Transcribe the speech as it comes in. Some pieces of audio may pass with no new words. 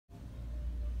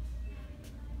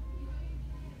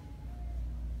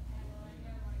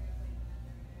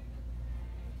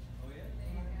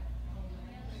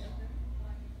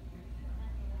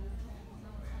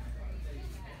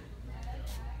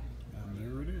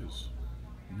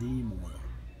neem oil.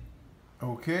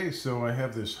 Okay, so I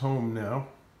have this home now.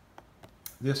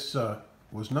 This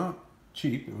was not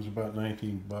cheap. It was about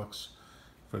 19 bucks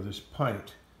for this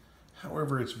pint.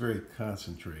 However, it's very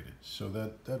concentrated, so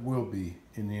that will be,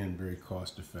 in the end, very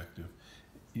cost effective.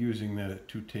 Using that at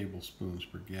 2 tablespoons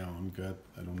per gallon. God,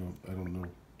 I don't know,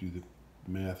 do the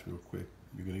math real quick.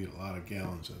 You're going to get a lot of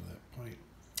gallons out of that pint.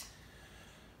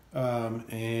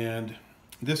 And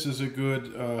this is a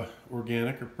good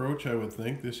organic approach, I would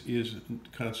think. This is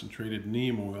concentrated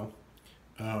neem oil.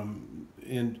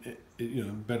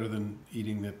 Better than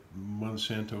eating that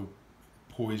Monsanto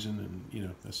poison,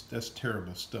 and that's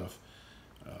terrible stuff.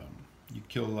 You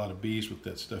kill a lot of bees with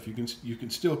that stuff. You can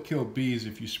still kill bees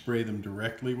if you spray them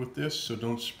directly with this. So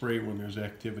don't spray when there's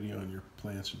activity on your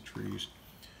plants and trees,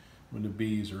 when the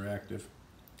bees are active.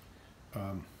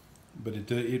 But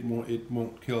it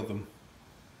won't kill them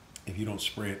if you don't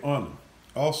spray it on them.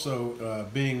 Also,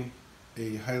 being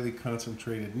a highly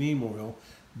concentrated neem oil,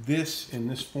 this in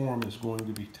this form is going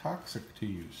to be toxic to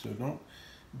you. So don't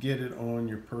get it on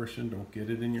your person. Don't get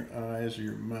it in your eyes or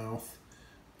your mouth.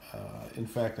 In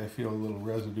fact, I feel a little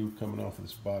residue coming off of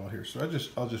this bottle here, so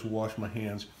I'll just wash my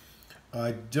hands.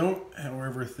 I don't,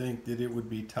 however, think that it would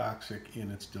be toxic in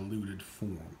its diluted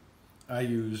form. I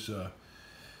use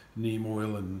neem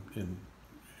oil in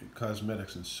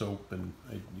cosmetics and soap, and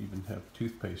I even have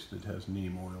toothpaste that has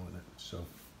neem oil in it. So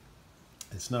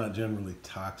it's not generally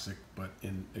toxic, but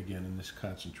in this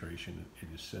concentration, it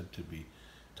is said to be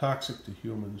toxic to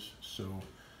humans. So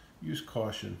use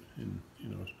caution in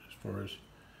as far as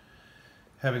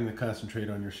having the concentrate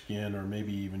on your skin, or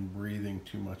maybe even breathing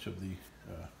too much of the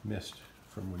mist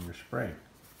from when you're spraying.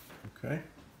 Okay,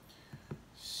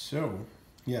 so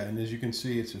yeah, and as you can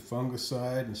see, it's a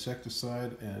fungicide,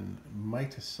 insecticide, and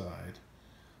miticide.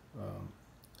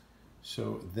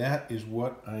 So that is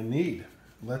what I need.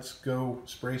 Let's go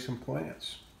spray some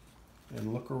plants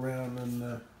and look around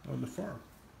on the farm.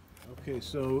 Okay,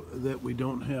 so that we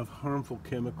don't have harmful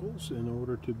chemicals, in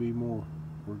order to be more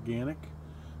organic,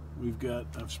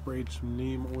 I've sprayed some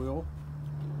neem oil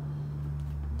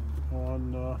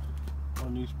on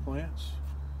these plants.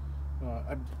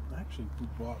 I actually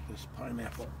bought this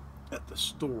pineapple at the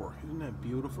store. Isn't that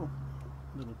beautiful?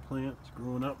 Little plant, it's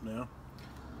growing up now.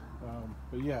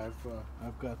 But yeah,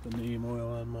 I've got the neem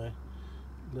oil on my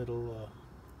little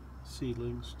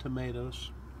seedlings,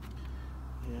 tomatoes,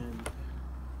 and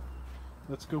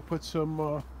let's go put some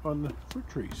on the fruit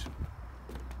trees.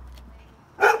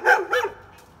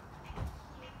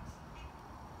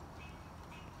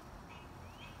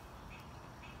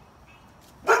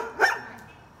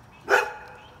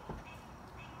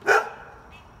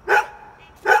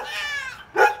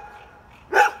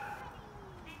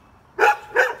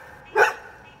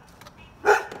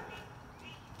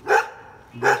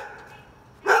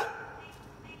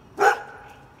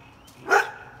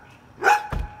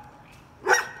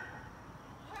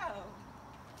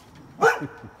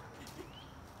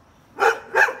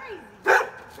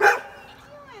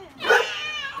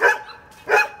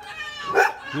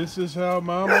 This is how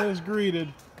Mama is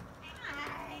greeted.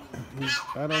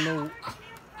 I don't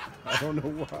know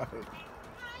why.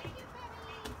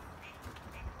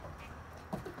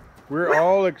 We're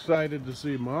all excited to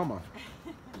see Mama.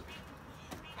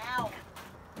 Ow.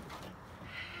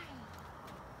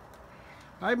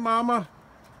 Hi, Mama.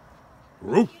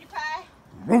 Cutie pie.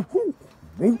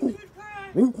 Cutie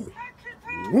pie.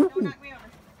 Don't knock me over.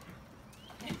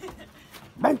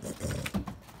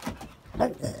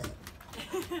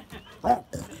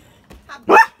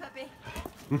 Puppy.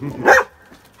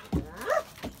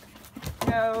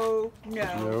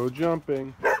 No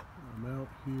jumping. I'm out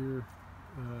here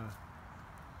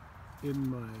in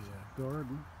my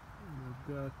garden, and I've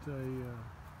got a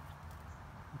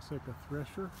looks like a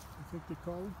thresher, I think they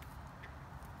call him.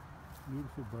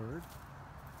 Beautiful bird.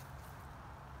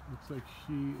 Looks like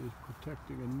she is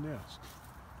protecting a nest.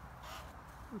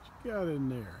 What you got in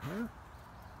there, huh?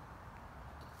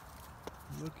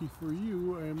 Lucky for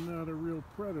you, I am not a real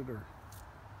predator.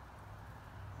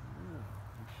 Yeah,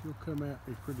 she'll come at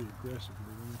me pretty aggressively.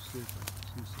 Let me see if I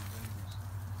can see some babies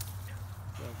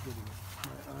without getting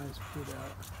my eyes put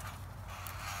out.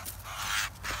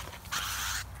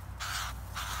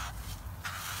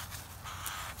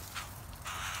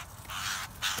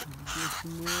 Get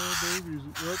some more babies.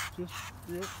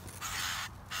 Yep.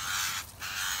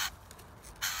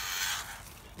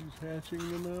 She's hatching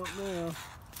them out now.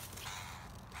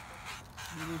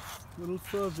 Little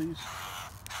fuzzies.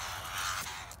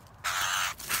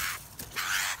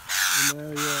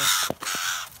 And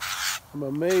I'm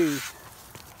amazed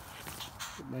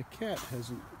that my cat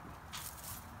hasn't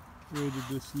raided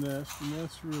this nest, and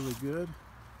that's really good.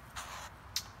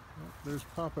 Oh, there's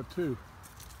Papa too.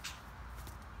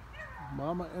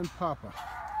 Mama and Papa.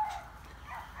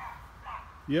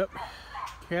 Yep,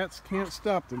 cats can't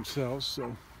stop themselves,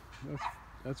 so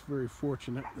that's very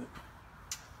fortunate that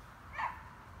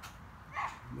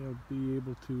they'll be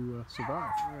able to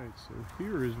survive. All right, so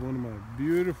here is one of my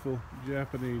beautiful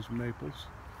Japanese maples.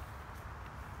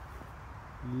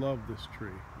 Love this tree.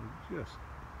 It's just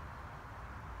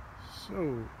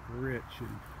so rich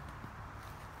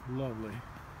and lovely.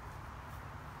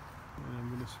 And I'm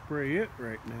going to spray it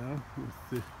right now with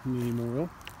the neem oil.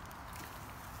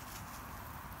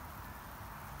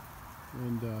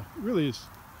 And really, it's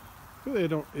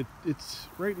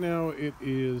right now. It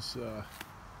is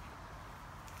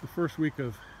the first week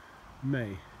of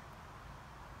May,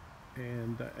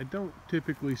 and I don't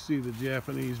typically see the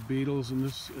Japanese beetles in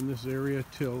this area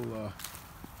till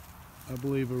I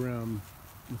believe around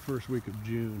the first week of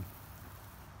June.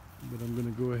 But I'm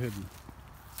going to go ahead and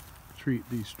treat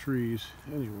these trees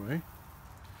anyway.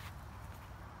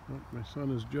 Oh, my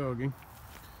son is jogging.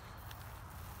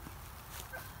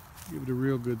 Give it a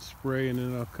real good spray, and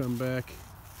then I'll come back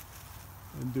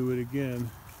and do it again.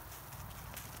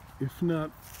 If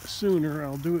not sooner,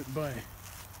 I'll do it by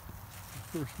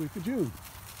the first week of June.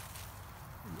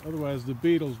 Otherwise, the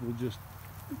beetles will just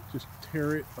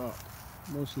tear it up.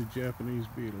 Mostly Japanese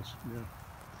beetles. Yeah.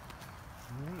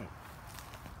 All right.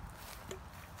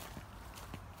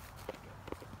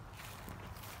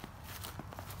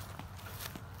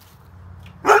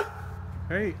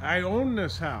 Hey, I own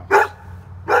this house.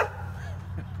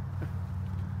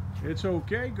 It's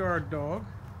okay, guard dog.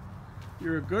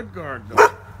 You're a good guard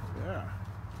dog. Yeah.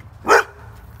 I'm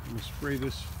gonna spray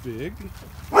this fig.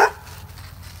 I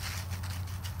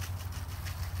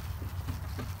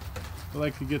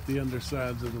like to get the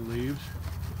undersides of the leaves,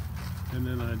 and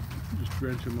then I just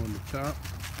drench them on the top.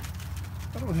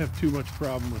 I don't have too much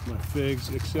problem with my figs,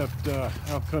 except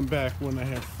I'll come back when I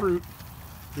have fruit,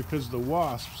 because the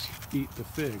wasps eat the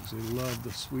figs. They love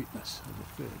the sweetness of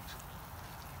the figs.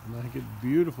 And I get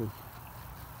beautiful,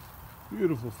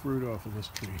 beautiful fruit off of this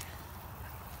tree.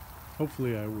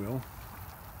 Hopefully I will.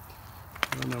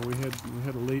 I don't know, we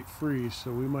had a late freeze, so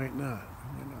we might not.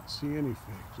 We might not see any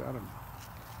figs. I don't know.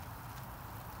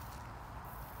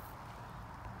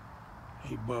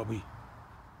 Hey, Bubby.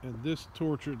 And this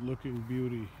tortured looking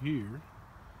beauty here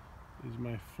is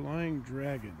my flying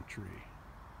dragon tree.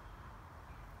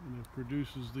 And it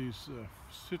produces these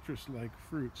citrus-like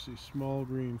fruits, these small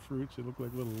green fruits. They look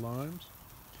like little limes,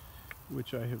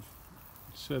 which I have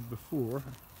said before.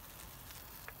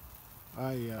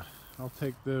 I'll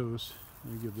take those.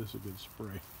 Let me give this a good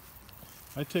spray.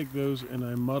 I take those and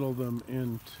I muddle them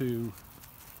into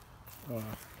what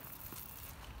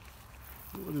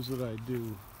is it I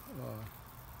do?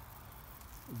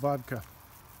 Vodka.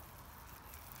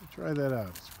 Try that out.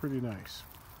 It's pretty nice.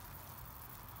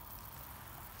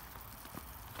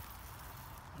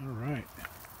 All right.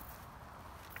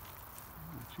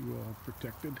 Get you all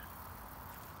protected.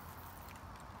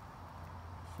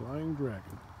 Flying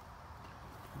dragon.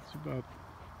 It's about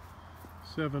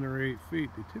 7 or 8 feet.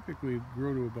 They typically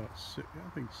grow to about 6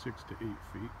 to 8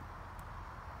 feet.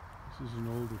 This is an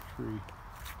older tree.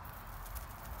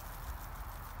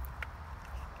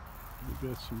 We've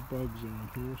got some bugs on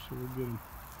here, so we'll get them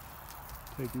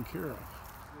taken care of.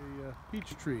 The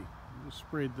peach tree. I just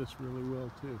sprayed this really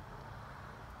well too.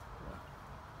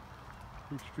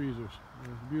 Peach trees are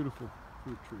a beautiful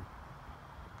fruit tree.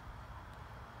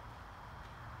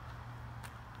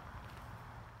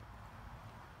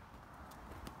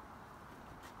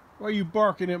 Why are you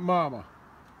barking at Mama?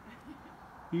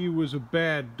 He was a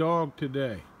bad dog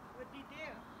today. What'd he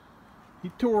do? He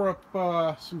tore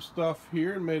up some stuff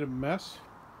here and made a mess.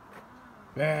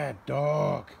 Bad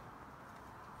dog.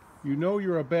 You know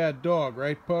you're a bad dog,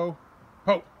 right, Po?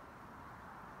 Po!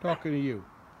 Talking to you.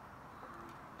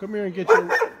 Come here and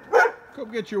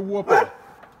come get your whooping.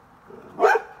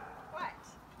 What?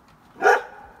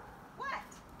 What?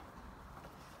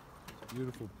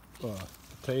 Beautiful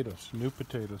potatoes, new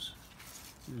potatoes.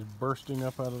 Just bursting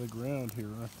up out of the ground here,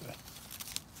 aren't they?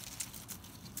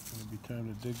 Gonna be time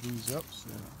to dig these up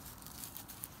soon.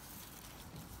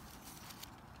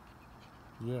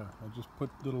 Yeah, I just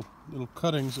put little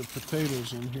cuttings of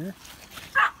potatoes in here,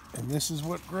 and this is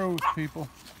what grows, people.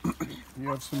 You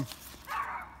have some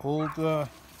old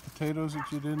potatoes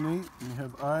that you didn't eat, and you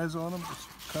have eyes on them. Just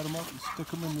cut them up and stick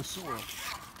them in the soil.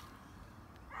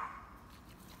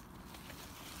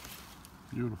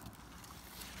 Beautiful.